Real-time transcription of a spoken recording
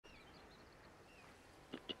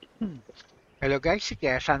Hello guys, si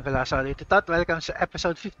Kiashan Velasco ulit ito at welcome sa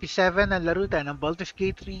episode 57 ng Laro Tayo ng Baldur's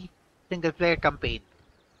Gate 3 single player campaign.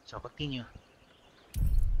 So, continue.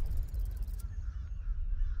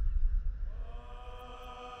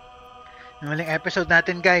 Yung huling episode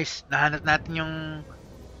natin guys, nahanap natin yung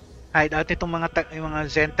hideout nitong yung mga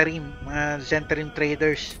Zentarim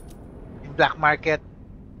traders, yung black market.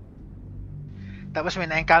 Tapos may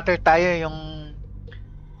na-encounter tayo yung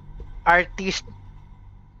artist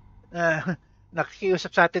na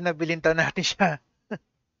nakikiusap sa atin na bilhin daw natin siya.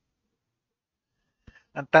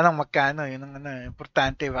 Ang tanong magkano, yun ang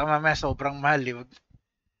importante. Baka mamaya sobrang mahal.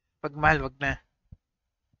 Pag mahal, wag na.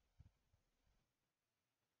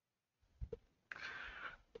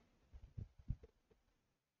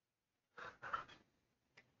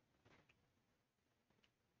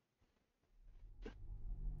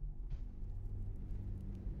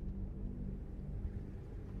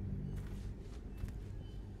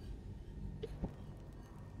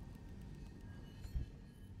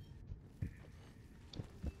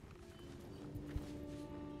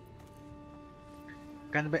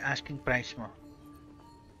 Kano ba asking price mo?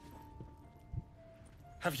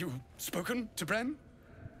 Have you spoken to Bren?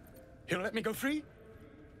 He'll let me go free?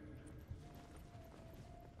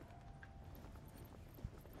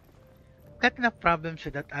 Got enough problems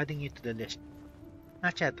without adding you to the list.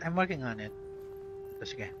 Not yet, I'm working on it.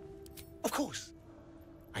 Sige. Of course.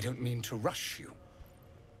 I don't mean to rush you.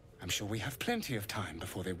 I'm sure we have plenty of time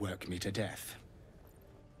before they work me to death.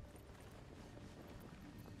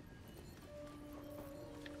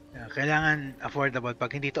 Kailangan affordable.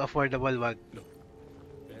 Pag hindi to affordable, wag. Look,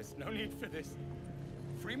 there's no need for this.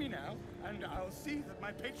 Free me now, and I'll see that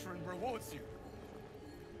my patron rewards you.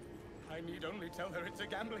 I need only tell her it's a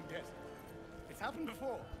gambling debt. It's happened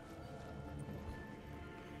before.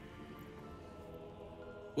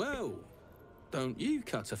 Well, don't you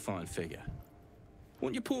cut a fine figure?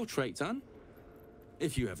 Want your portrait done?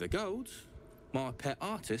 If you have the gold, my pet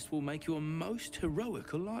artist will make you a most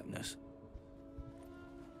heroical likeness.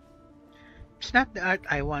 It's not the art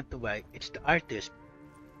I want to buy, it's the artist.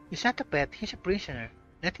 He's not a pet, he's a prisoner.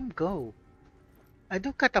 Let him go. I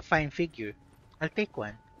do cut a fine figure. I'll take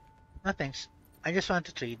one. No thanks. I just want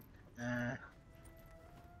to trade.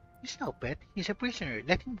 He's no pet, he's a prisoner.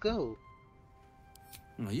 Let him go.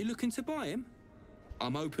 Are you looking to buy him?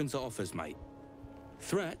 I'm open to offers, mate.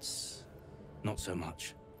 Threats, not so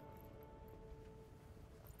much.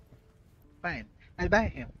 Fine. I'll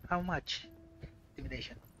buy him. How much?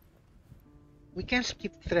 Intimidation. We can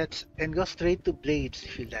skip threats and go straight to blades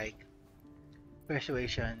if you like.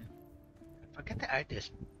 Persuasion. Forget the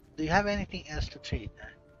artist. Do you have anything else to trade?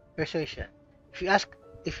 Persuasion. If you ask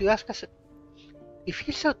us, if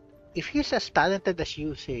he's as talented as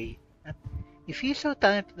you say, if he's so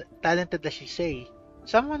talented as you say,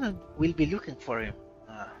 someone will be looking for him.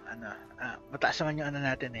 Mataas naman yung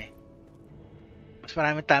natin eh. Mas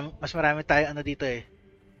marami tayo dito eh.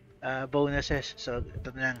 Bonuses. So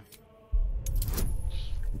ito na lang.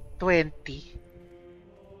 20.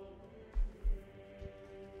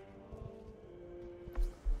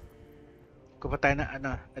 Kuha tayo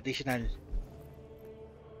na additional.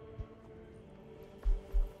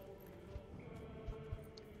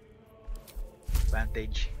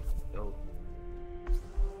 Advantage. Go.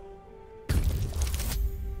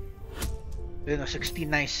 Yun o, 16,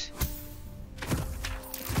 nice.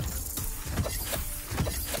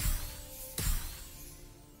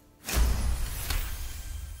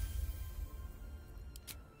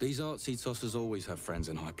 These artsy tossers always have friends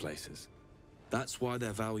in high places. That's why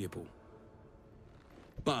they're valuable.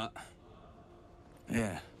 But,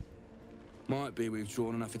 yeah, might be we've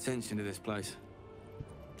drawn enough attention to this place.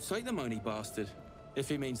 Say the money bastard, if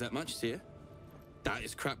he means that much to you. That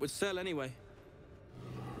is crap would sell anyway.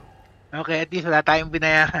 Okay, at least wala tayong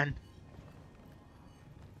binayaran.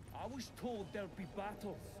 I was told there'd be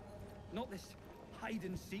battles, not this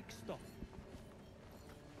hide-and-seek stuff.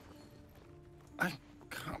 I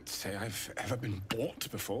can't say I've ever been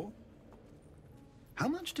bought before. How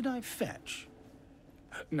much did I fetch?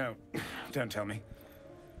 No, don't tell me.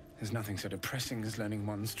 There's nothing so depressing as learning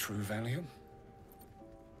one's true value.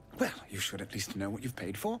 Well, you should at least know what you've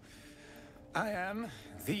paid for. I am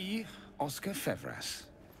the Oscar Fevras,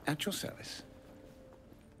 at your service.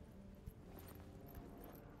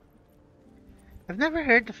 I've never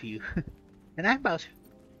heard of you. And I'm Bowser.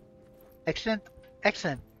 Excellent,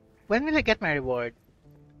 excellent. When will I get my reward?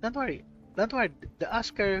 Don't worry. The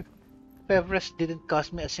Oscar Fevras didn't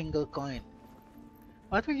cost me a single coin.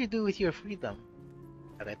 What will you do with your freedom?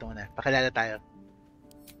 Okay, ito muna. Pakilala tayo.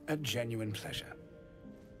 A genuine pleasure.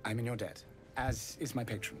 I'm in your debt, as is my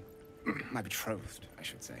patron. my betrothed, I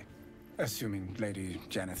should say. Assuming Lady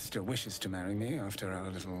Janeth still wishes to marry me after our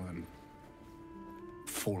little,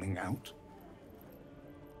 falling out.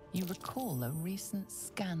 You recall a recent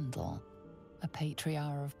scandal. A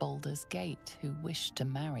patriarch of Baldur's Gate who wished to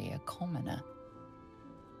marry a commoner.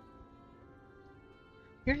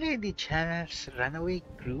 Your Lady Janeth's runaway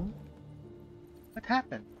groom? What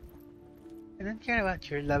happened? I don't care about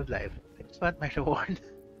your love life. I just want my reward.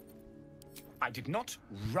 I did not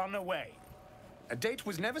run away. A date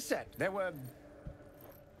was never set. There were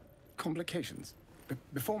complications.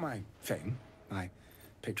 Before my fame, my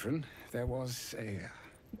patron, there was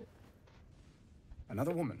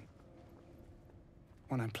another woman.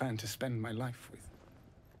 One I planned to spend my life with.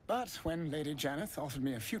 But when Lady Janeth offered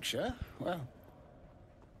me a future, well,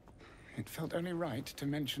 it felt only right to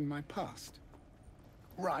mention my past.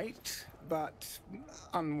 Right, but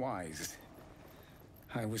unwise.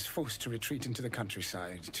 I was forced to retreat into the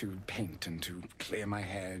countryside, to paint and to clear my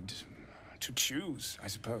head, to choose, I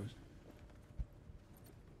suppose.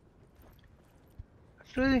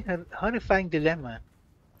 It's really a horrifying dilemma.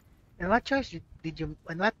 And what choice did you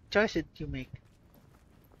make?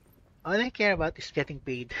 All I care about is getting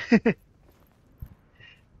paid.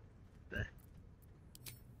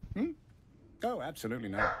 Oh, absolutely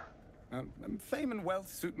not. Fame and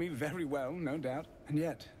wealth suit me very well, no doubt. And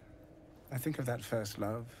yet, I think of that first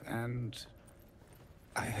love, and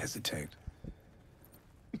I hesitate.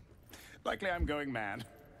 Likely I'm going mad.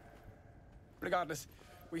 Regardless,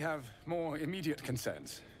 we have more immediate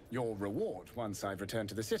concerns. Your reward once I've returned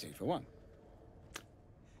to the city, for one.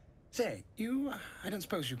 Say, I don't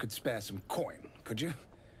suppose you could spare some coin, could you?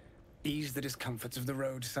 Ease the discomforts of the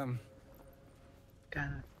road some.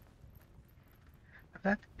 I'm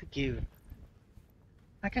not to give.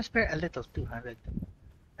 I can spare a little, 200.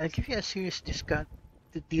 I'll give you a serious discount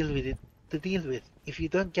to deal with if you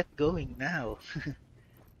don't get going now.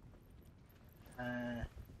 There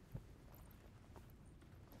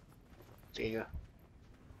you go.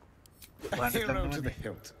 A hero to the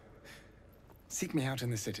hilt. Seek me out in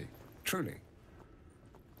the city. Truly.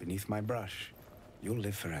 Beneath my brush, you'll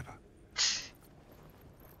live forever.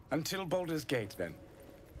 Until Baldur's Gate, then.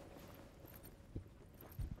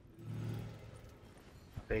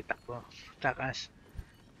 Okay, takbo. Takas.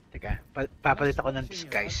 Teka, papalit ako ng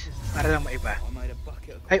disguise. Para lang maiba.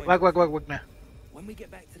 Ay, wag na. When we get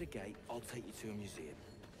back to the gate, I'll take you to a museum.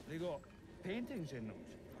 They got paintings in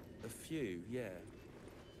those. A few, yeah.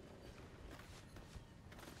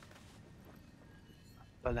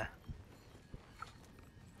 Wala.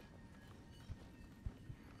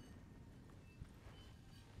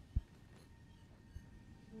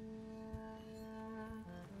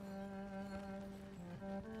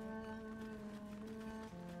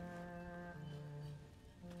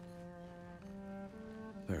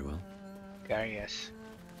 Very well. Curious.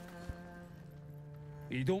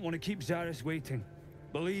 You don't want to keep Zaris waiting.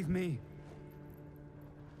 Believe me.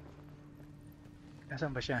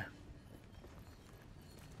 Nasaan ba siya?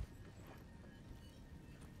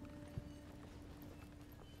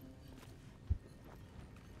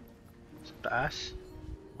 Sa taas?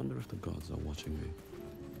 Wonder if the gods are watching me.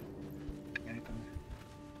 Ganito.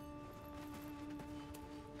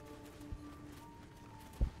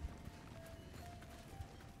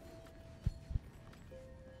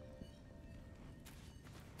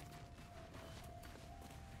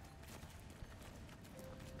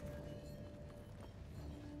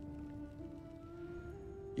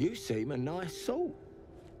 You seem a nice sort.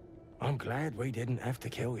 I'm glad we didn't have to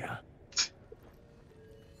kill you.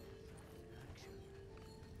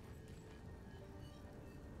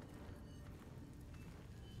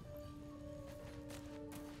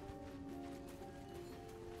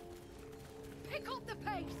 Pick up the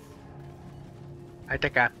pace. Ay,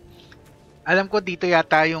 teka. Alam ko dito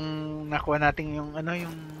yata yung nakuha natin yung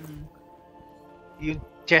yung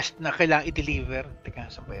chest na kailangang i-deliver. Teka,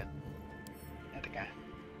 saan ba yan? Ay, teka.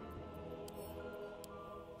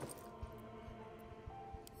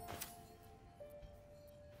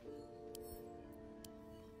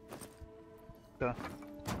 Ito.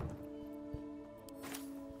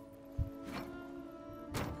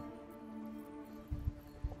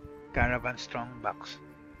 Caravan Strongbox.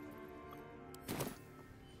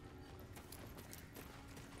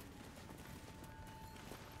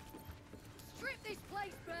 Strip this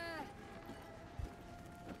place bare.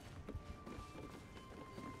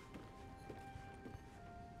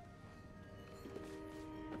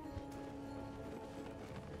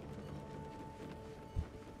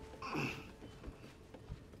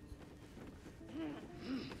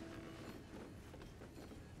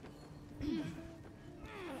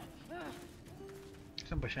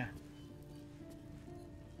 Saan ba siya?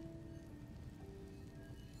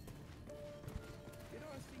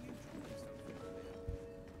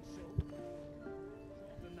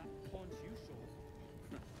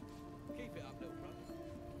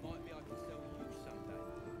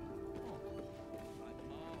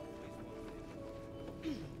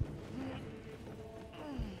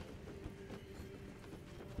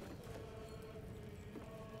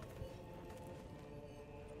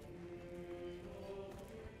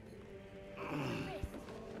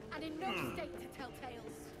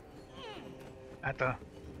 telltales. Ato.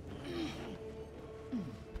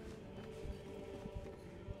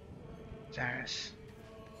 Zaras.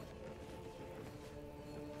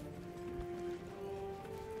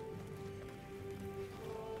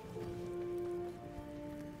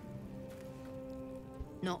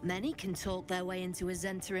 Not many can talk their way into a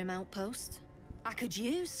Zentarim outpost. I could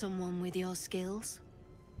use someone with your skills.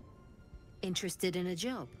 Interested in a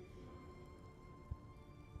job?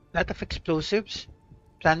 Lot of explosives?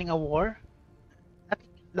 Planning a war?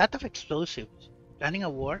 Lot of explosives. Planning a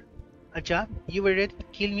war? A job? You were ready to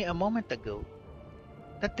kill me a moment ago.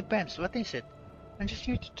 That depends. What is it? I'm just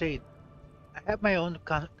here to trade. I have my own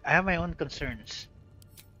concerns.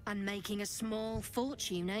 And making a small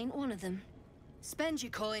fortune ain't one of them. Spend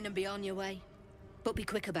your coin and be on your way. But be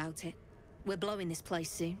quick about it. We're blowing this place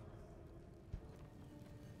soon.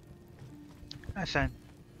 Asan?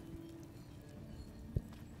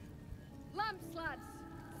 Lamps, lads!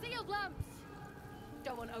 Sealed lamps!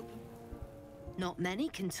 Don't want open. Not many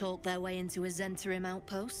can talk their way into a Zentarim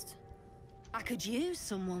outpost. I could use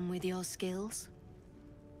someone with your skills.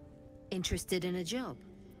 Interested in a job?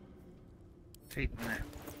 Trade na.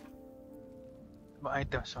 Mga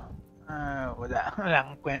items, oh.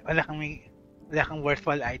 Wala kang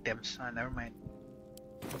worthwhile items. Never mind.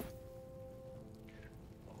 I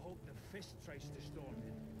hope the fist tries to storm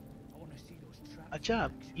in. I want to see those traps. A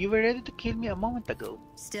job? You were ready to kill me a moment ago.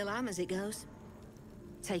 Still am as it goes.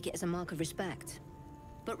 Take it as a mark of respect.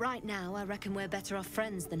 But right now, I reckon we're better off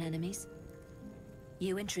friends than enemies.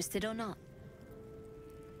 You interested or not?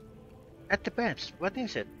 That depends. What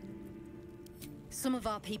is it? Some of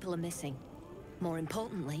our people are missing. More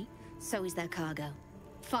importantly, so is their cargo.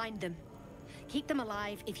 Find them. Keep them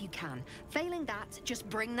alive if you can. Failing that, just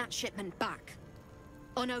bring that shipment back.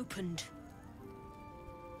 Unopened.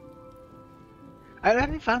 I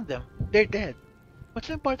already found them. They're dead. What's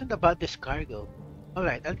so important about this cargo?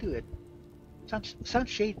 Alright, I'll do it. Sounds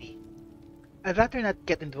shady. I'd rather not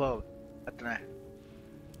get involved. Ito na.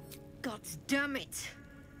 God damn it!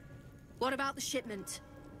 What about the shipment?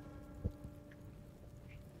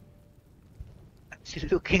 She's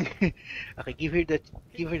looking. Okay, give her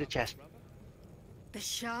the chest.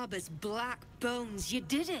 Bashaba's black bones, you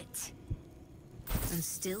did it! And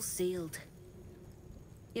still sealed.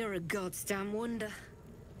 You're a goddamn wonder.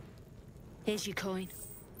 Here's your coin.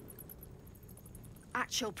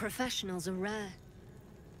 Actual professionals are rare.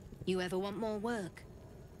 You ever want more work?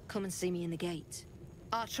 Come and see me in the gate.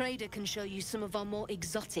 Our trader can show you some of our more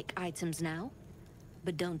exotic items now.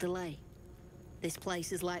 But don't delay. This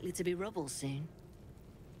place is likely to be rubble soon.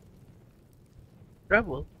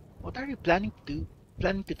 Rubble? What are you planning to do?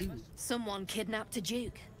 Someone kidnapped a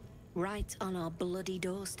duke. Right on our bloody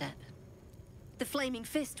doorstep. The Flaming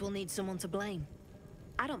Fist will need someone to blame.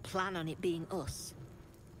 I don't plan on it being us.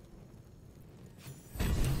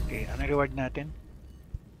 Okay, ano reward natin?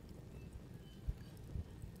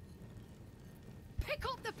 Pick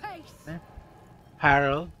up the pace!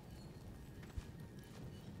 Harold.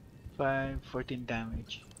 14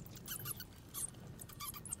 damage.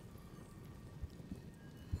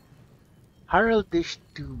 Heraldish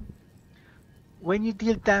Doom. When you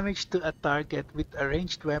deal damage to a target with a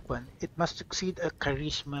ranged weapon, it must succeed a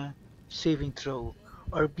charisma saving throw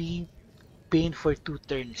or be pain for 2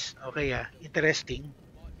 turns. Okay, interesting.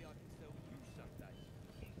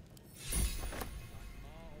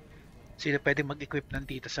 Sino pwede mag-equip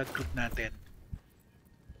nandito sa group natin?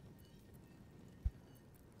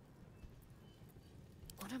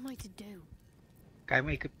 What am I to do? Kaya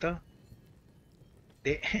mo equip to?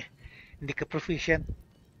 Hindi. Hindi ka proficient.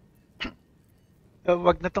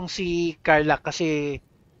 Wag na tong si Carla kasi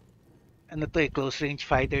ano to close range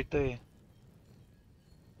fighter to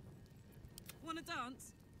Wanna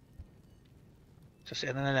dance? So si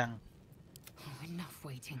ano na lang. Oh, enough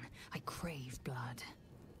waiting. I crave blood.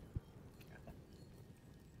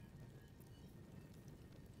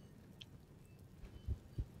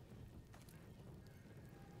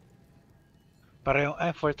 Para yung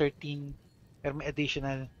 413 pero may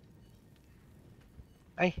additional.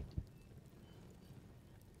 Ay.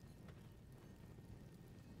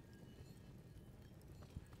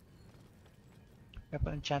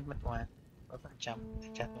 Weapon enchantment 1. Weapon enchantment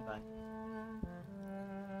 1.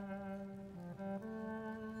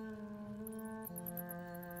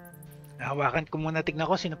 Hawakan ko muna, tignan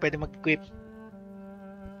ko sino pwede mag-equip.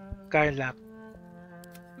 Carla.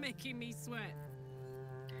 Making me sweat.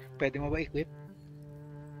 Pwede mo ba equip?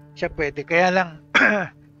 Siya pwede, kaya lang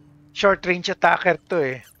short range attacker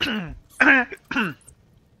to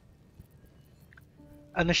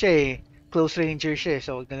ano siya close ranger siya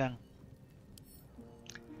so wag na lang.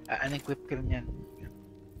 unequip ka rin yan.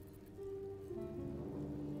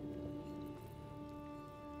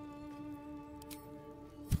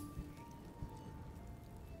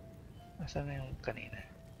 Nasaan na yung kanina?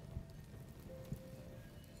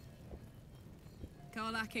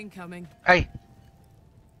 Karlak incoming. Ay!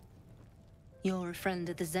 You're a friend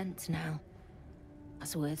of the Zent now.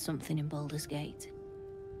 That's worth something in Baldur's Gate.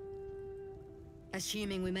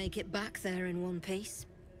 Assuming we make it back there in one piece.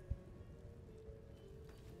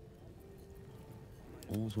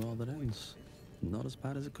 All's well that ends. Not as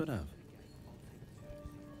bad as it could have.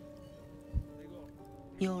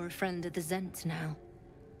 You're a friend of the Zent now.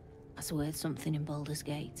 That's worth something in Baldur's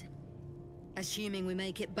Gate. Assuming we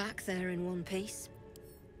make it back there in one piece.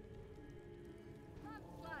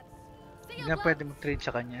 Hindi na pwede mag-trade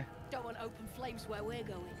sa kanya. Don't want open flames where we're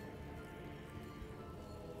going.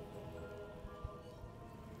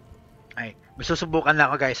 Ay, may susubukan na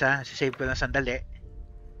ako guys ha. Sisave ko lang sandali.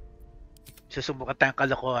 Susubukan tayong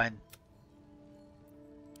kalokohan.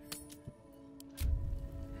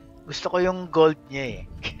 Gusto ko yung gold niya eh.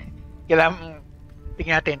 Kailangan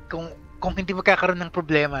tingnan natin kung hindi magkakaroon ng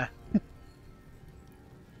problema.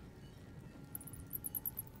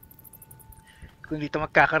 Kung dito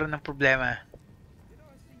magkakaroon ng problema.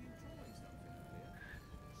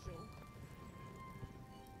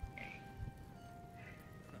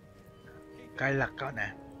 Karlak ka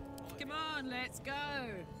na. Come on, let's go.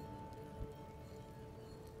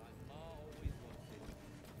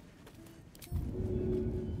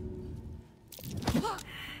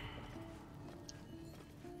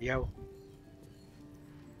 Yaw.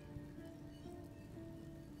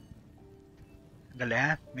 Dali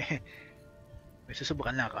ha. May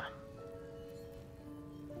susubukan na ako.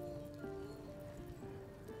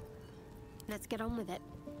 Let's get on with it.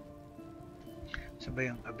 Saan ba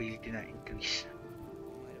yung ability na increase?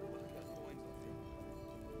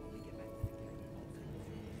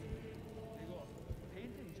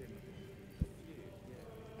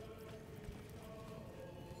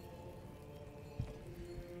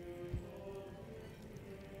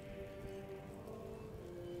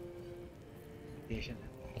 Station.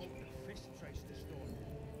 Fish trace the storm.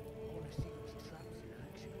 I want to see those traps in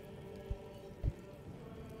action.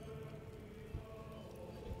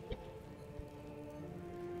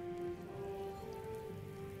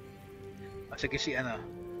 Sige si ano,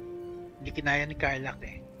 hindi kinaya ni Karlak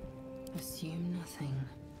eh. Assume nothing.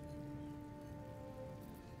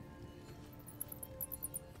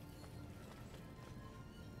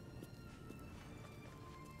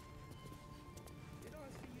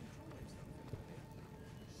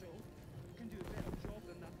 So, I can do a better job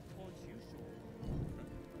than that taunt you showed.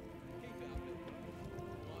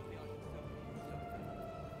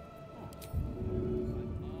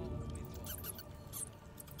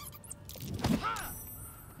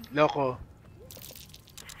 Loko.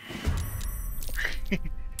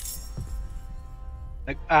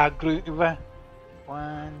 Nag-agro yung iba.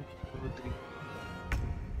 1, 2, 3.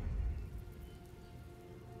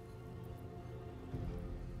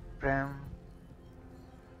 Prem.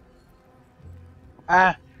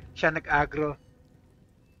 Siya nag-agro.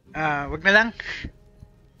 Wag na lang.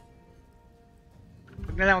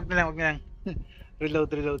 Wag na lang.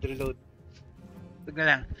 Reload. Wag na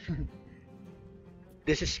lang.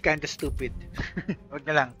 This is kinda stupid. Wag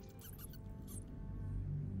na lang.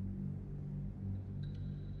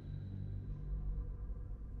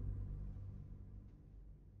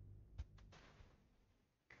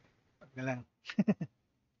 Wag na lang.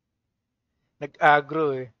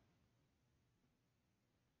 Nag-agro eh.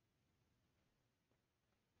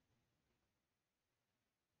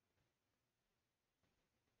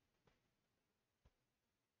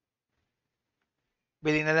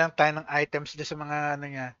 Bili na lang tayo ng items doon sa mga ano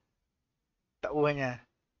niya, tauhan niya.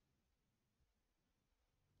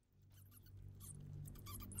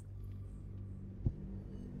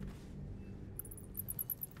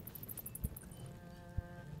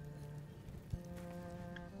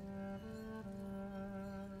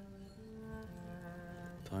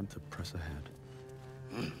 Time to press ahead.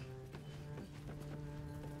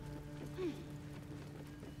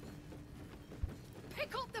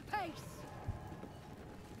 Pick up the pace!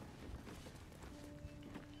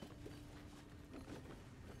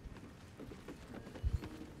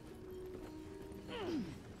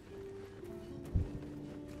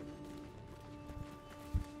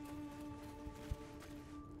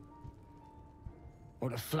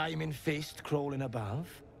 What, a flaming fist crawling above,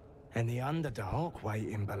 and the Underdark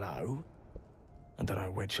waiting below? I don't know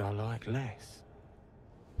which I like less.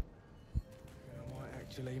 I might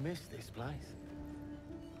actually miss this place.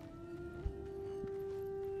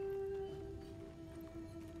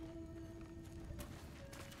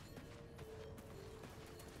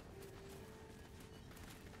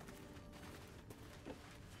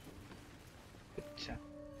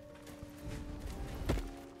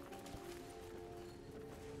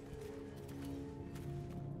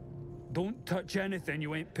 Don't touch anything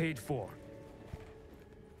you ain't paid for.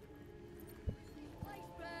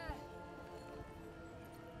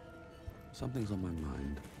 Something's on my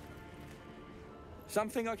mind.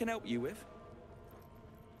 Something I can help you with?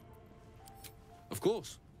 Of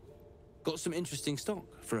course. Got some interesting stock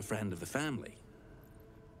for a friend of the family.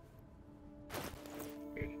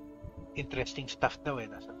 Interesting stuff daw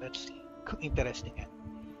eh. So let's see kung interesting yan.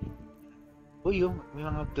 Uy, yung may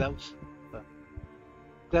mga gloves.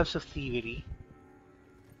 Gloves of thievery.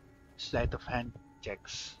 Sleight of hand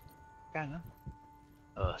checks. Kano?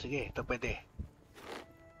 Oh, sige, ito pwede.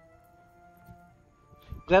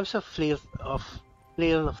 Gloves of flail of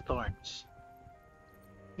thorns.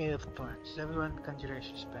 Flail of thorns. Level 1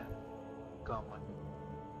 conjuration spell. Common.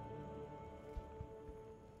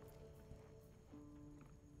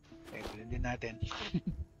 Okay, bilhin din natin.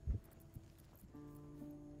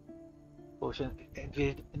 Potion,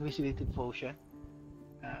 invisibility potion.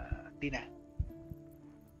 Di na.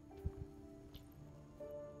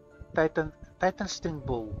 Titan string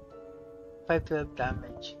bow. 512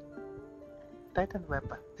 damage. Titan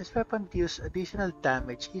weapon. This weapon deals additional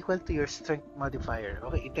damage equal to your strength modifier.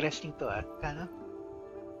 Okay, interesting to ah. Kano?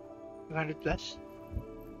 200 plus?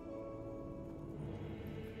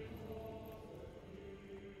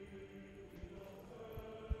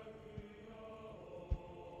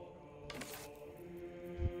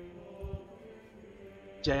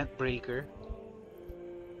 Giant breaker.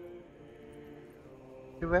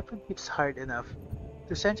 Your weapon hits hard enough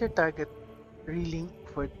to send your target reeling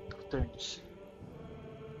for 2 turns.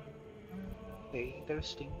 Okay,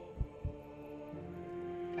 interesting.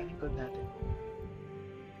 Kanin code natin.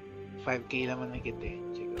 5k naman may kit eh.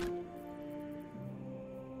 Siguro.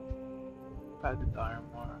 Padded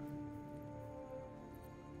armor.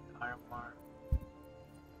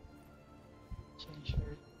 Change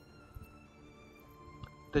shirt.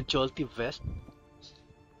 The jolty vest.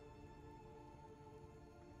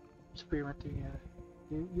 Superior material.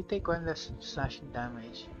 You take 1 less slashing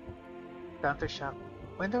damage. Counter shock.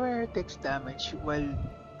 When the wearer takes damage while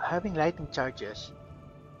having lightning charges,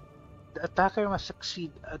 the attacker must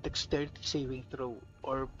succeed a dexterity saving throw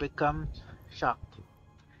or become shocked.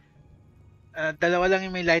 Dalawa lang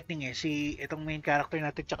yung may lightning eh. Si itong main character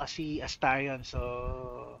natin tsaka si Astarion. So,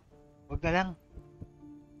 wag na lang.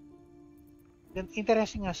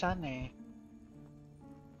 Interesting nga sana eh.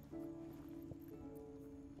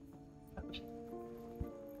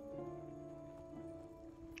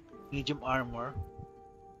 Medium armor.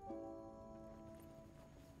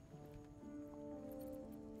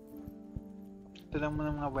 Ito lang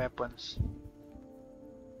muna mga weapons.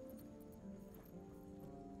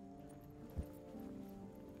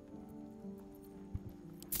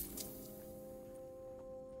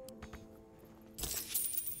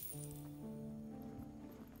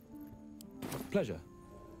 Pleasure.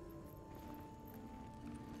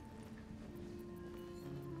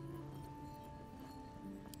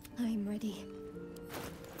 I'm ready.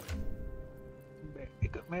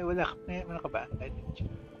 May wala ka ba?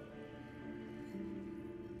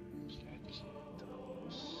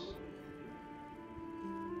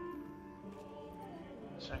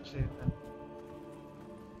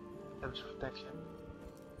 Terms of protection.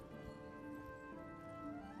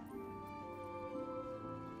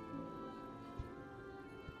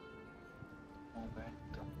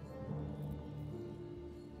 Momentum.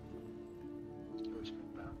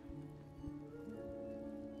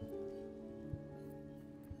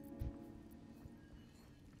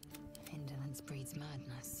 Indolence breeds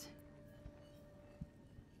madness.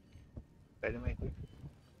 Pwede may 4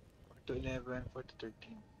 to 11, 4 to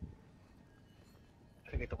 13.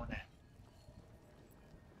 Sige, ito muna.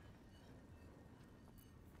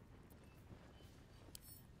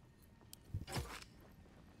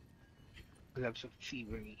 Gloves of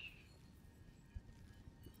thievery.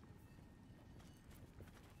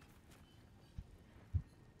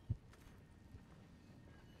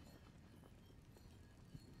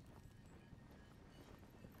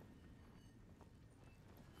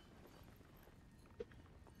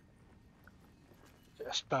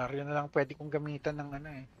 Astarion na lang pwede kong gamitan ng ano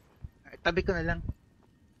eh. Tabi ko na lang.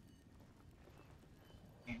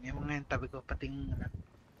 Yan yung mga yan, tabi ko pating ano.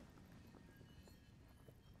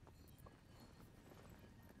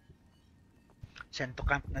 Send to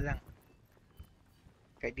camp na lang.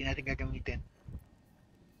 Kahit di natin gagamitin.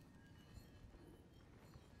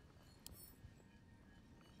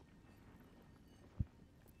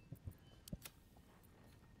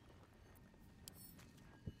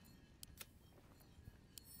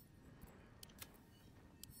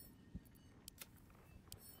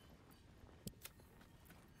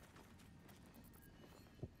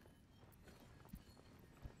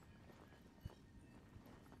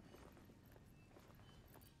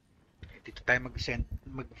 Dito tayo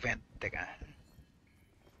mag-vent. Teka.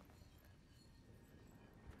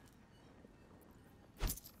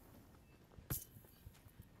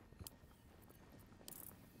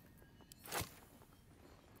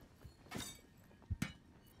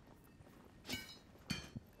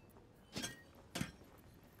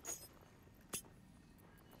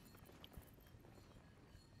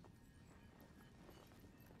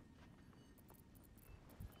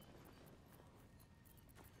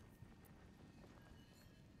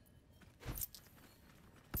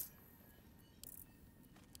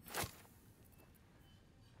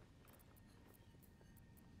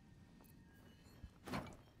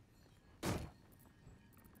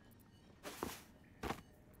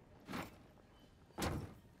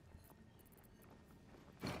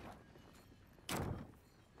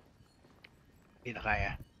 Hindi na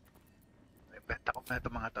kaya. Benta ko na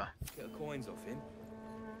itong mga to. Get the coins off him.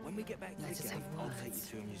 When we get back to Let the us gate, have I'll take you words.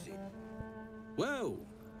 to a museum. Well,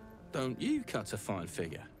 don't you cut a fine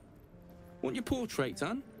figure? Want your portrait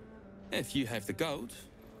done? If you have the gold,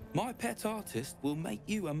 my pet artist will make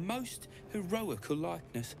you a most heroical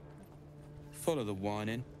likeness. Follow the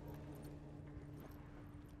whining.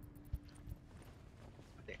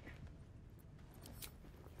 Hindi.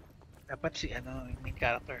 Dapat si ano, yung main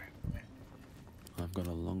character. I've got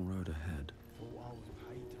a long road ahead.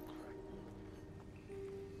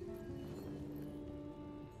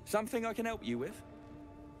 Something I can help you with?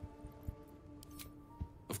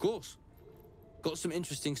 Of course. Got some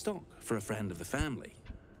interesting stock for a friend of the family.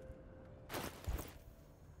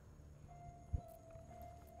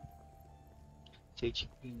 Sage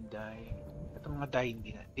green dye. Itong mga dye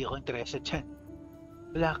hindi ako interested dyan.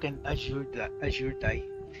 Black and azure dye.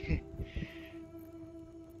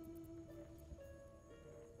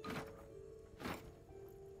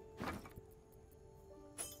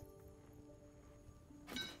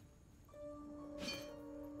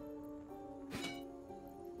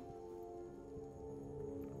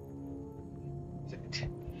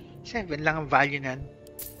 Seven lang ang value nan.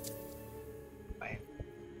 Fine.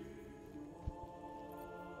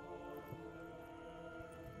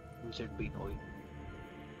 Wizard Pain Oil.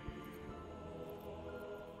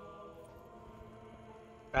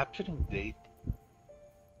 Capturing Blade.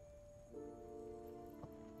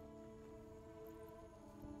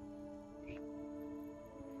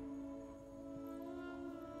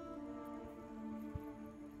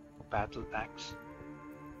 Battle Axe.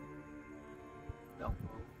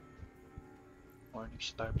 Longbow. Morning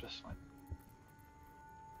Star +1.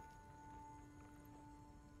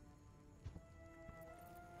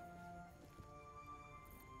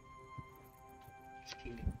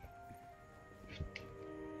 Scaling. 50.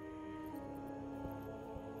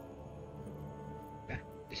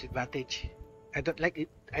 Disadvantage. I don't like it.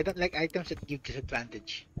 I don't like items that give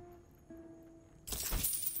disadvantage.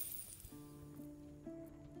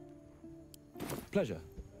 Pleasure.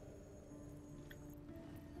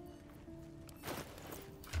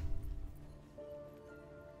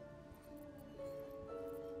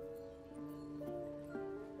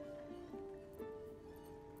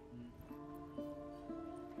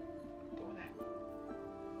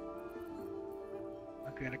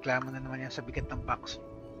 Reklamo na naman yan sa bigat ng box.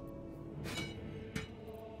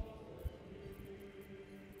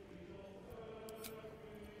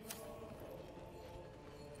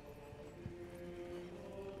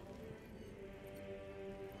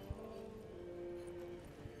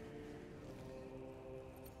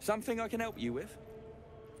 Something I can help you with?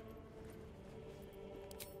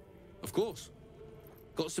 Of course.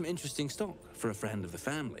 Got some interesting stock for a friend of the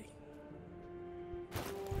family.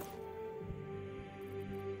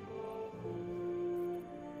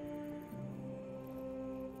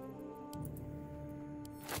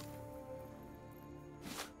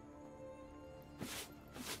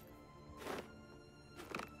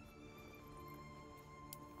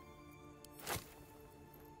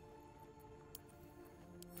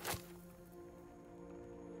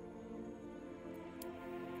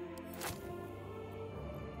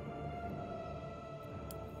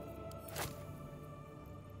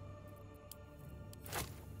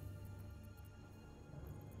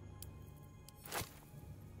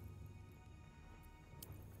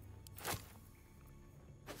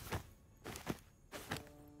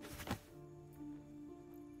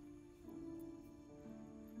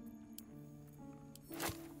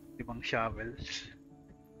 Ibang shovels.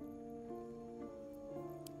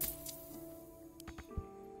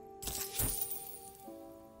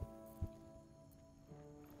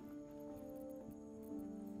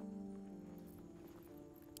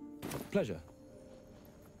 Pleasure.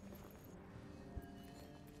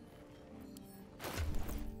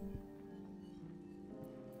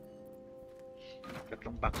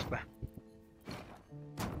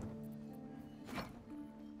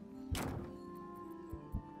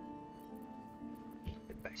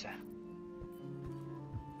 isa.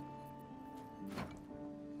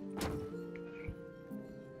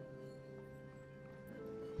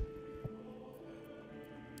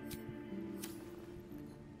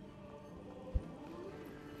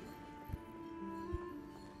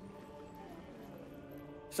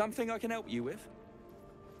 Something I can help you with?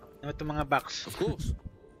 Ano itong mga box? Of course.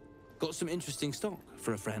 Got some interesting stock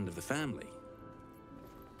for a friend of the family.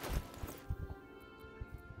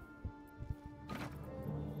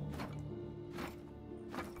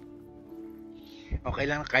 Okay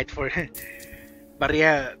lang kahit for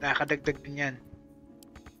barya, nakakadagdag din yan.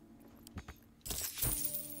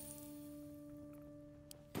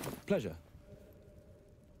 Pleasure.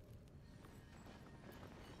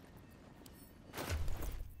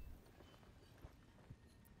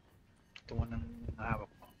 Ito mo nang hawak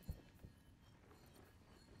mo.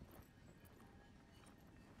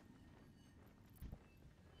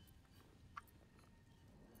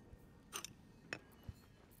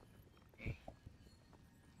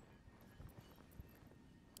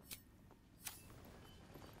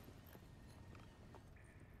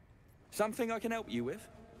 Something I can help you with?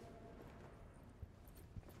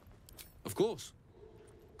 Of course.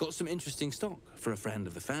 Got some interesting stock for a friend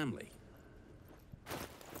of the family.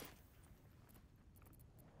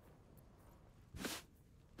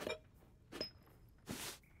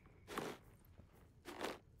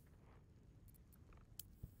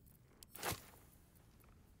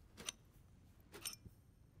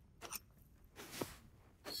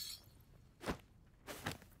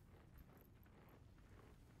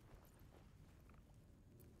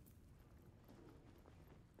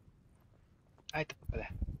 Ay, ito pa pala.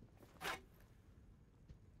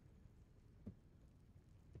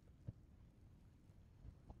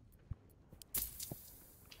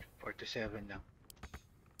 Four to 7 lang.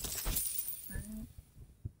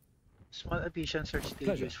 Small additions are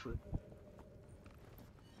still Pleasure. useful.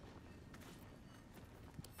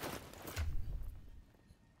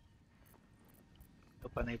 Ito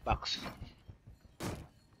pa na box.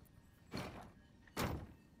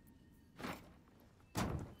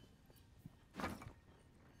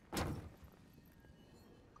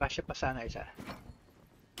 Kasya pa sana isa.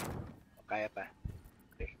 O, kaya pa.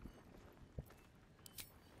 Okay.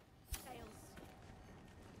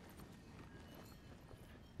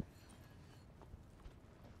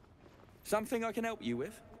 Something I can help you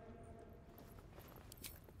with?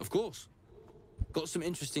 Of course. Got some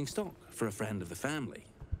interesting stock for a friend of the family.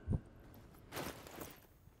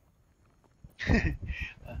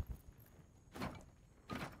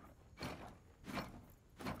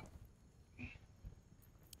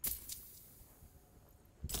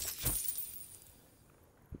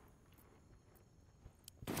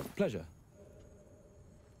 Pleasure.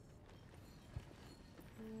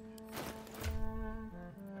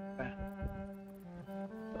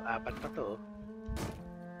 So, apat pa to.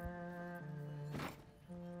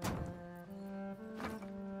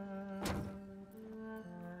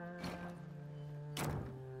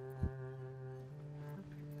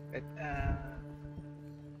 At,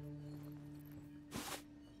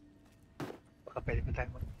 baka pwede pa tayo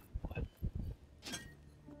mag-buhat.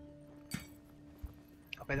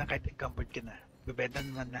 Okay lang kahit encumbered ka na. Bebenta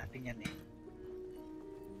naman natin yan eh.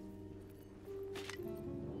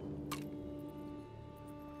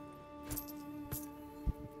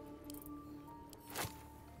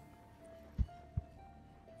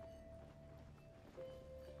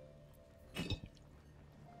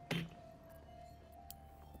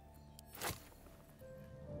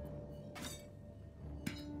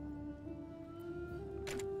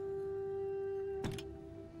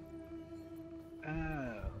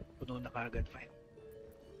 Puno na kagad, fine.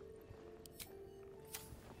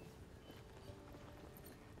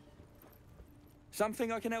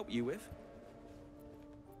 Something I can help you with?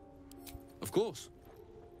 Of course.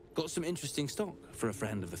 Got some interesting stock for a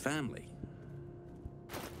friend of the family.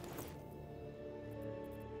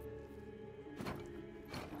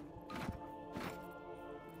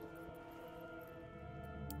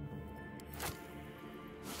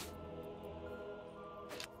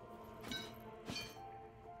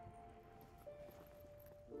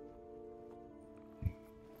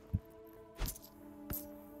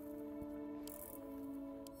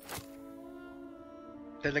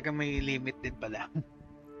 Talagang may limit din pala.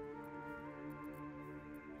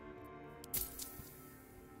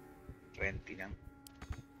 $20 lang.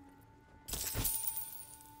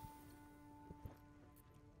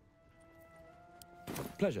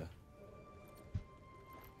 Pleasure.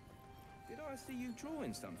 Did I see you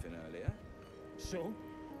drawing something earlier? So?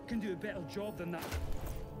 Can do a better job than that.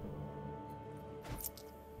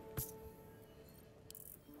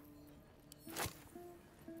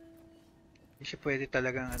 siya pwede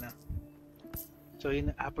talagang ano. So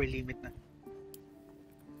yun ang upper limit na.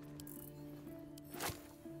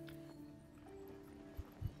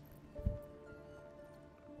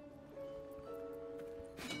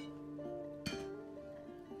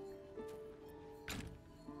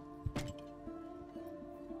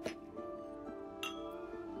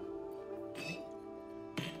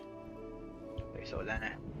 Okay, so wala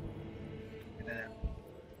na. Ito na.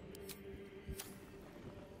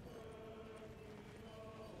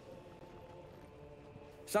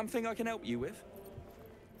 Something I can help you with?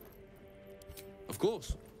 Of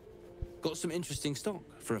course. Got some interesting stock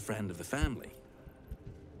for a friend of the family.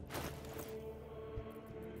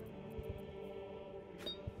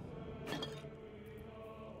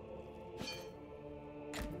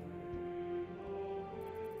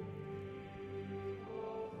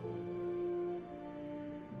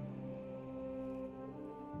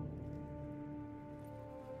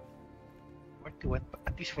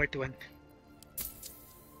 At least 41.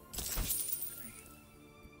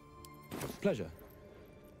 Pleasure.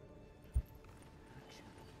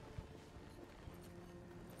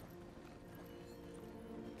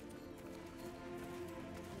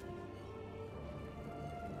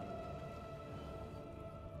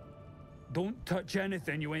 Don't touch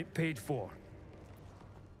anything you ain't paid for.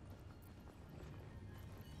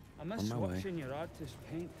 I miss On my way. watching your artist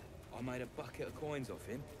paint. I made a bucket of coins off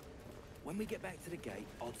him. When we get back to the gate,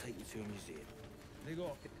 I'll take you to a museum. They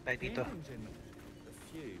got Tayo dito. paintings in them. A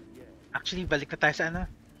few, yeah. Actually, balik na tayo sa ano.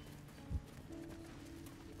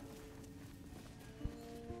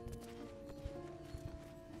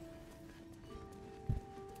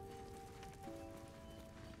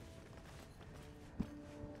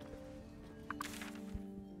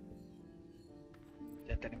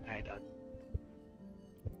 Diyan tayo ng hideout.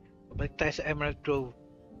 Balik tayo sa Emerald Grove.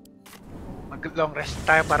 Mag long rest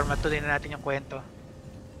tayo para matuloy na natin yung kwento.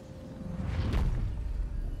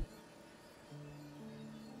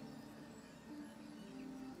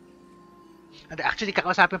 And actually,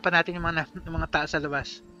 kakausapin pa natin yung mga tao sa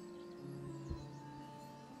labas.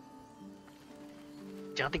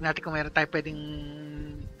 Tsaka tignan natin kung meron tayo pwedeng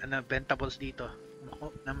ventables dito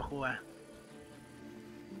na makuha.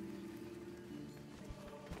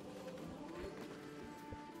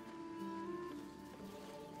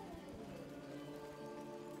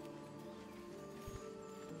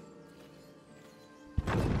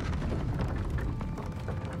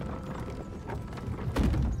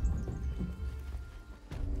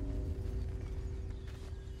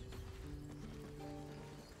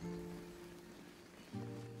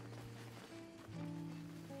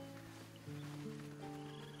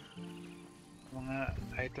 Mga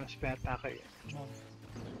items pa yata kayo.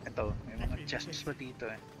 Ito, may mga chests pa dito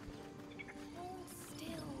eh. Hold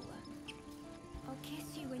still. I'll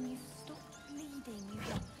kiss you when you stop bleeding, you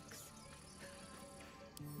lummox.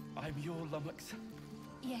 I'm your lummox.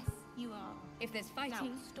 Yes, you are. If there's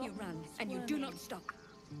fighting, Now, stop you run, and you do not stop.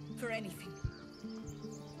 For anything.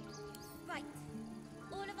 Right.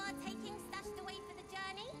 All of our taking stashed away for the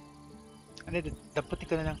journey? Ano, dapat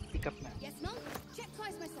ko na lang pick up na. Yes, Mum? Check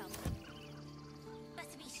twice myself. But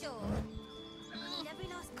to be sure, we need every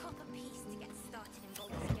last copper piece to get started in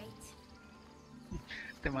Baldur's Gate.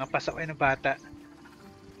 Ito yung mga pasok ng bata.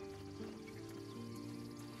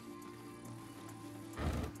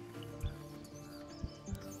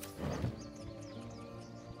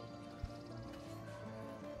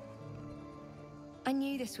 I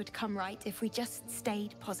knew this would come right if we just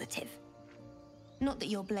stayed positive. Not that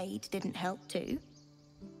your blade didn't help too.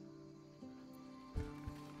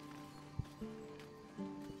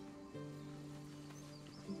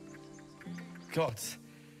 Gods,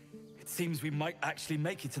 it seems we might actually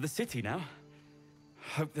make it to the city now.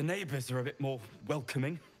 Hope the neighbors are a bit more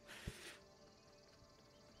welcoming.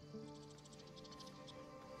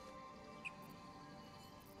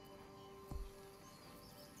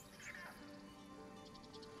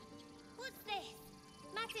 What's this?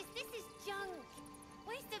 Mattis, this is junk.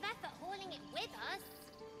 Waste of effort hauling it with us.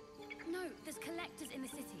 No, there's collectors in the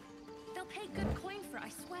city. They'll pay good coin for it,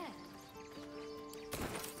 I swear.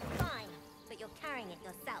 Fine, but you're carrying it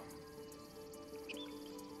yourself.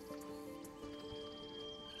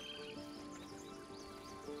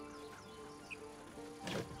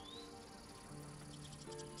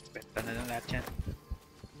 Benta na lang lahat yan.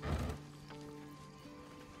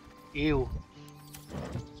 Ew.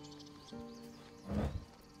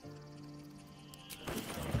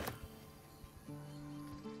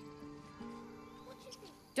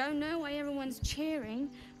 Don't know why everyone's cheering.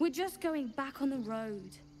 We're just going back on the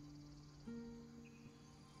road.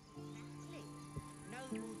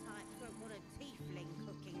 Noble types won't want a tiefling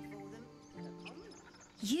cooking for them.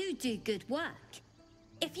 You do good work.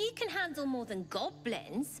 If you can handle more than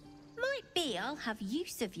goblins, might be I'll have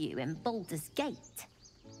use of you in Baldur's Gate.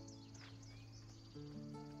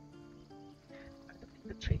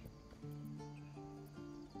 The tree.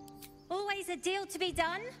 Always a deal to be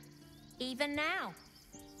done, even now.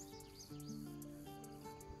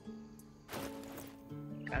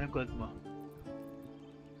 Ano gold mo?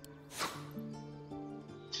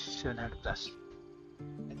 700 plus.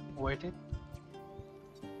 Worth it?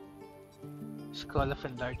 Skull of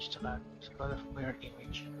Enlarge tsaka Skull of Mirror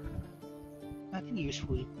Image. Nothing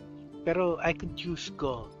useful. Pero I could use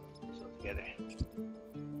gold. So together.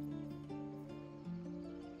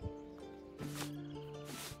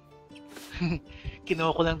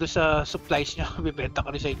 Kinuha ko lang doon sa supplies nyo. Bibenta ko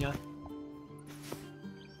rin sa inyo.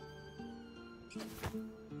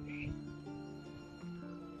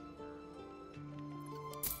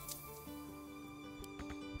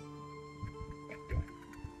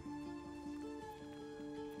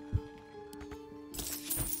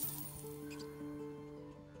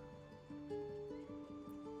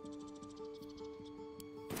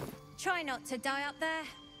 Try not to die up there.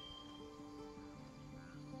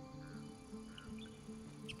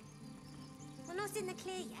 We're not in the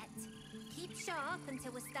clear yet. Keep sharp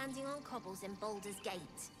until we're standing on cobbles in Baldur's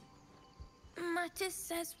Gate. Mattis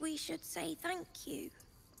says we should say thank you.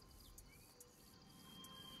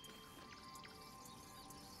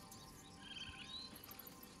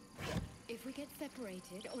 If we get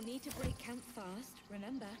separated or need to break camp fast,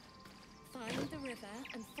 remember, find the river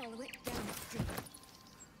and follow it downstream.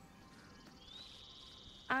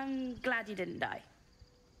 I'm glad you didn't die.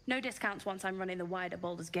 No discounts once I'm running the wider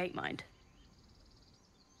Baldur's Gate mind.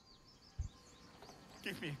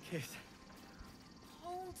 Give me a kiss.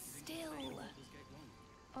 Hold still.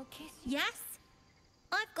 I'll kiss you. Yes?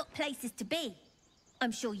 I've got places to be.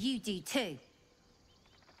 I'm sure you do too.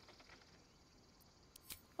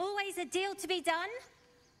 Always a deal to be done,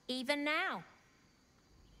 even now.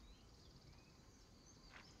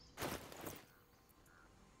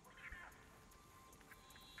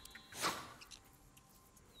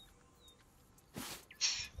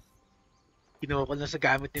 Kinuha ko lang sa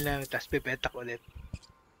gamit nila, tapos bibenta ko ulit.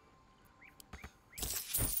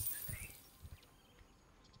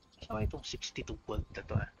 Saan itong 62 gold na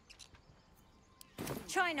to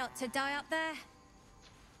Try not to die up there.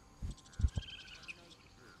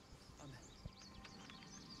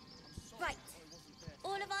 Right.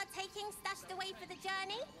 All of our taking stashed away for the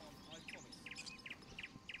journey?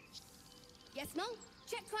 Yes, Mum?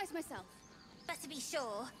 Check twice myself. But to be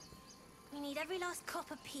sure, we need every last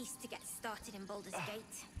copper piece to get started in Baldur's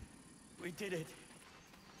Gate. We did it.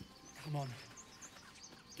 Come on.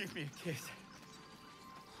 Give me a kiss.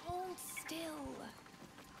 Hold still.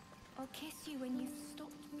 I'll kiss you when you stop.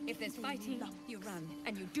 If there's fighting, you run,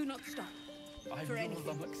 and you do not stop. I'm For your anything.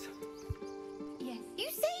 lummox. Yes. You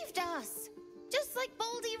saved us! Just like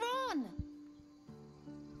Baldy Ron!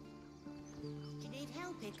 Do you need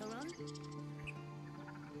help, Icaron?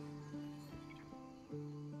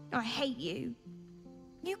 I hate you.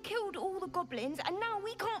 You killed all the goblins, and now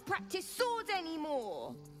we can't practice swords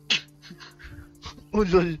anymore! Oh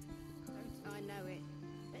lol. I know it.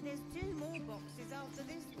 But there's 2 more boxes after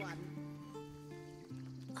this one.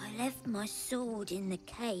 I left my sword in the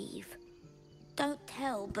cave. Don't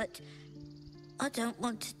tell, but I don't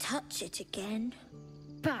want to touch it again.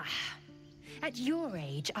 Bah! At your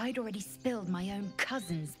age, I'd already spilled my own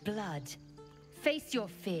cousin's blood. Face your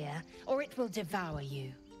fear, or it will devour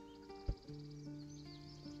you.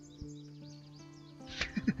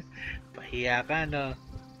 Pahiya ka, no?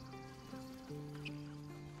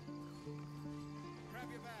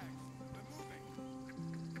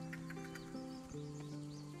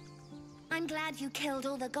 I'm glad you killed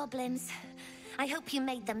all the goblins. I hope you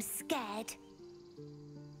made them scared.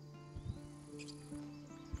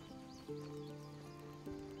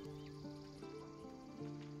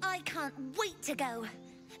 I can't wait to go.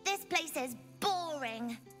 This place is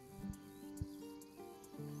boring.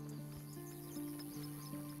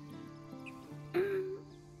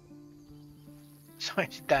 Sorry,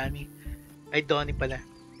 si Danny. Ay, Donnie pala.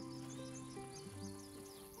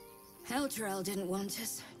 Eldrell didn't want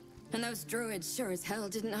us, and those druids sure as hell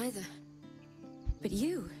didn't either. But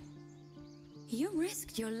you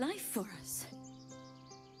risked your life for us.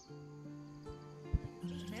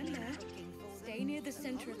 Remember, stay near the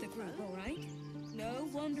center of the group, all right? No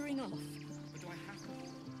wandering off.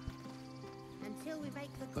 Until we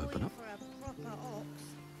make the Open coin up. for a proper ox,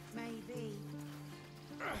 maybe.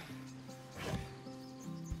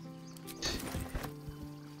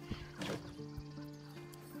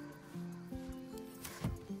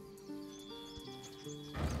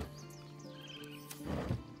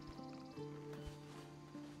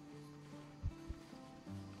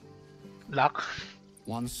 Luck.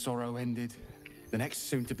 One sorrow ended, the next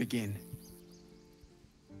soon to begin.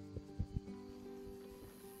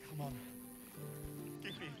 Come on.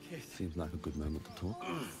 Give me a kiss. Seems like a good moment to talk.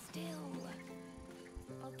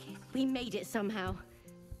 We made it somehow.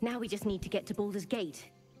 Now we just need to get to Baldur's Gate.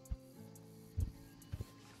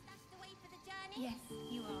 Yes,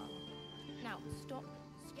 you are. Now, stop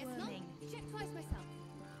squirming. Check twice myself.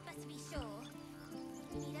 But to be sure,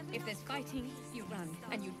 If there's fighting, you run,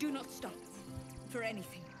 and you do not stop. For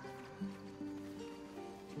anything.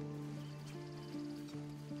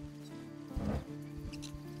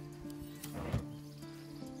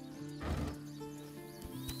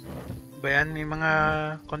 Ba yan, may mga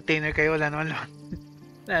container kayo, wala naman laman.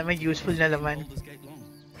 Wala naman useful na laman.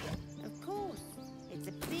 Of course.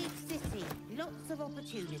 It's a big city. Lots of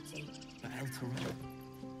opportunity.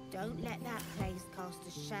 Don't let that place cast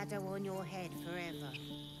a shadow on your head forever.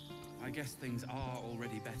 I guess things are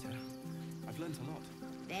already better. I've learnt a lot.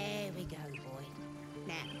 There we go, boy.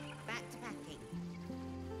 Now, back to packing.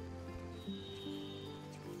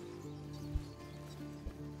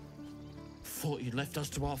 Thought you'd left us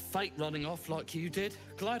to our fate running off like you did.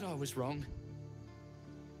 Glad I was wrong.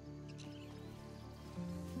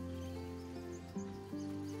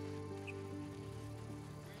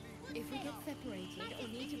 If we get separated or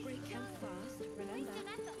need to break camp fast, remember,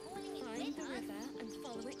 find the river and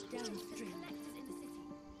follow it downstream.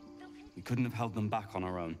 We couldn't have held them back on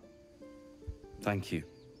our own. Thank you.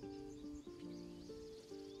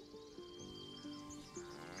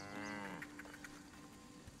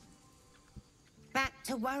 Back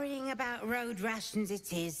to worrying about road rations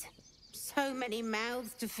it is. So many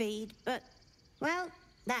mouths to feed, but, well,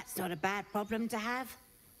 that's not a bad problem to have.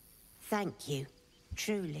 Thank you,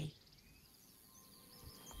 truly.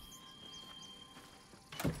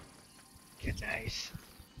 Okay, nice.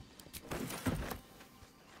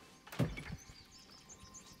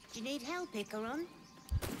 Do you need help, Icaron?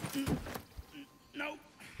 No,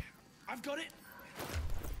 I've got it.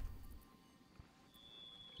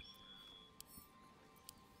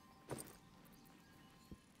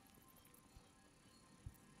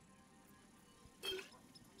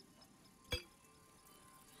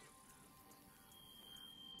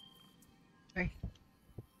 Hey.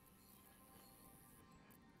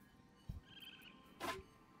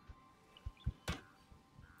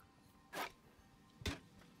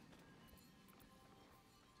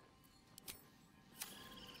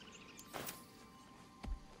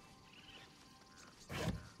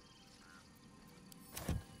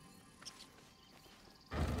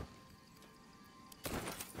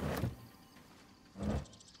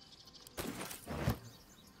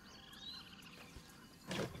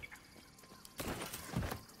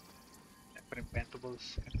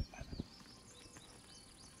 Vegetables.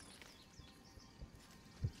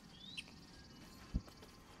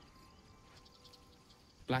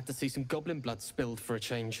 Glad to see some goblin blood spilled for a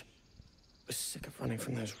change. Was sick of running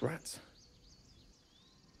from those rats.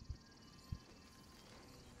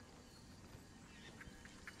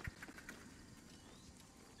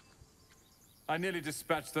 I nearly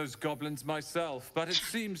dispatched those goblins myself, but it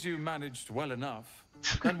seems you managed well enough.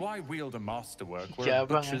 And why wield a masterwork where a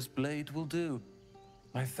butcher's blade will do?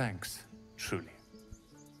 My thanks, truly.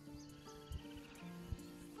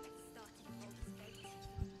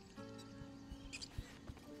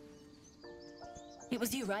 It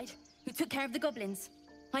was you, right? Who took care of the goblins?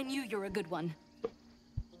 I knew you were a good one.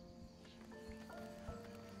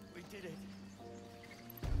 We did it.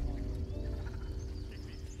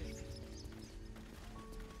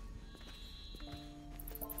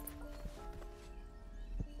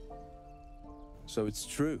 So it's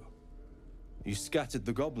true. You scattered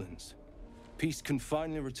the goblins. Peace can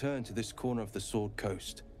finally return to this corner of the Sword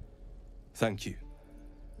Coast. Thank you.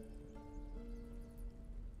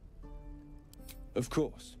 Of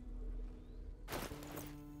course.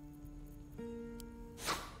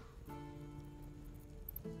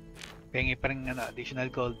 Pengi pa rin additional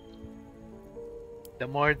gold. The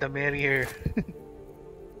more, the merrier.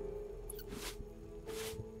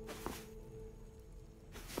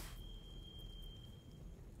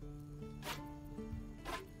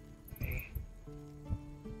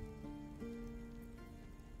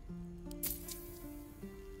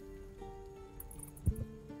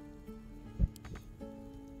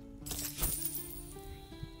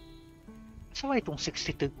 Saan itong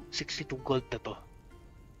 62 gold na to?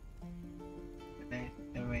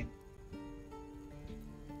 Never mind.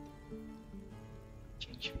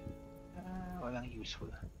 Change. Walang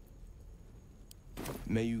useful.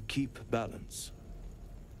 May you keep balance.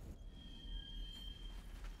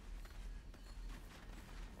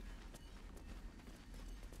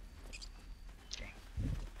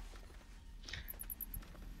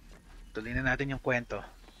 Tuloy na natin yung kwento.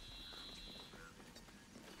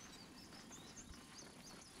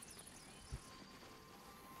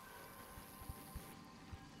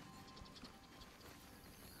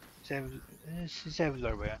 Si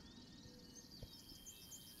Zevlor ba yan?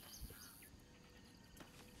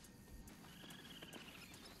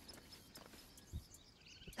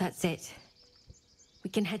 That's it. We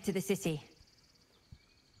can head to the city.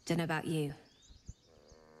 Don't know about you,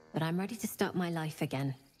 but I'm ready to start my life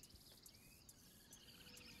again.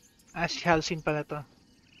 Si Halcyon pala to.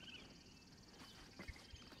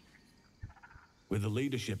 With the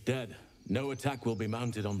leadership dead, no attack will be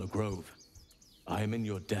mounted on the grove. I am in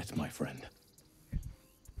your debt, my friend.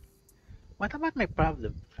 What about my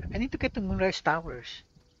problem? I need to get to Moonrise Towers.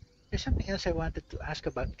 There's something else I wanted to ask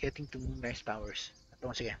about getting to Moonrise Towers.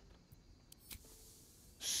 Sige.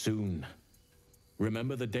 Soon.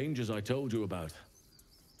 Remember the dangers I told you about?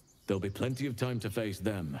 There'll be plenty of time to face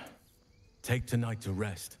them. Take tonight to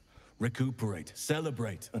rest, recuperate,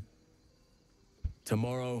 celebrate.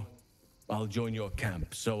 Tomorrow, I'll join your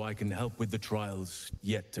camp so I can help with the trials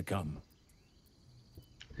yet to come.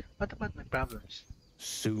 What about my problems?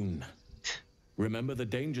 Soon. Remember the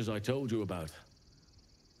dangers I told you about?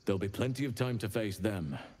 There'll be plenty of time to face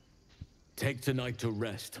them. Take tonight to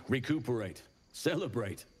rest, recuperate,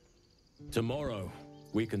 celebrate. Tomorrow,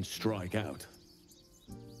 we can strike out.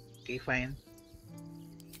 Okay, fine.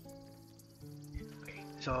 Okay,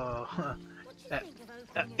 so,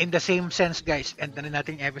 in the same sense, guys, end na rin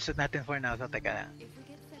natin yung episode natin for now. So, teka lang.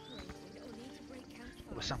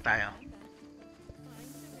 Ubus lang tayo.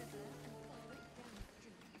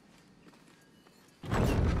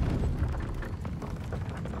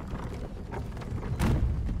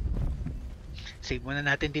 Save muna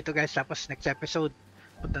natin dito, guys, tapos next episode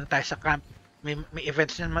punta na tayo sa camp. May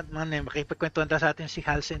events naman eh, makipagkwentuhan tayo sa atin si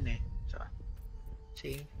Halcyon eh. So,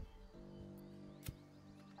 save.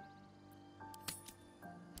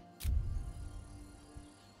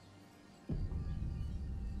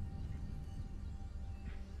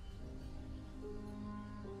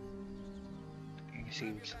 Okay,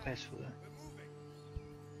 save successful.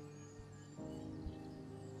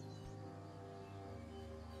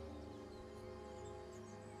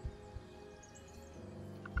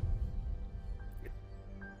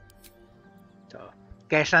 So,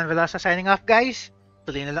 guys, Velosa signing off, guys.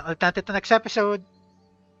 Tuloy na lang ulit natin ito next episode.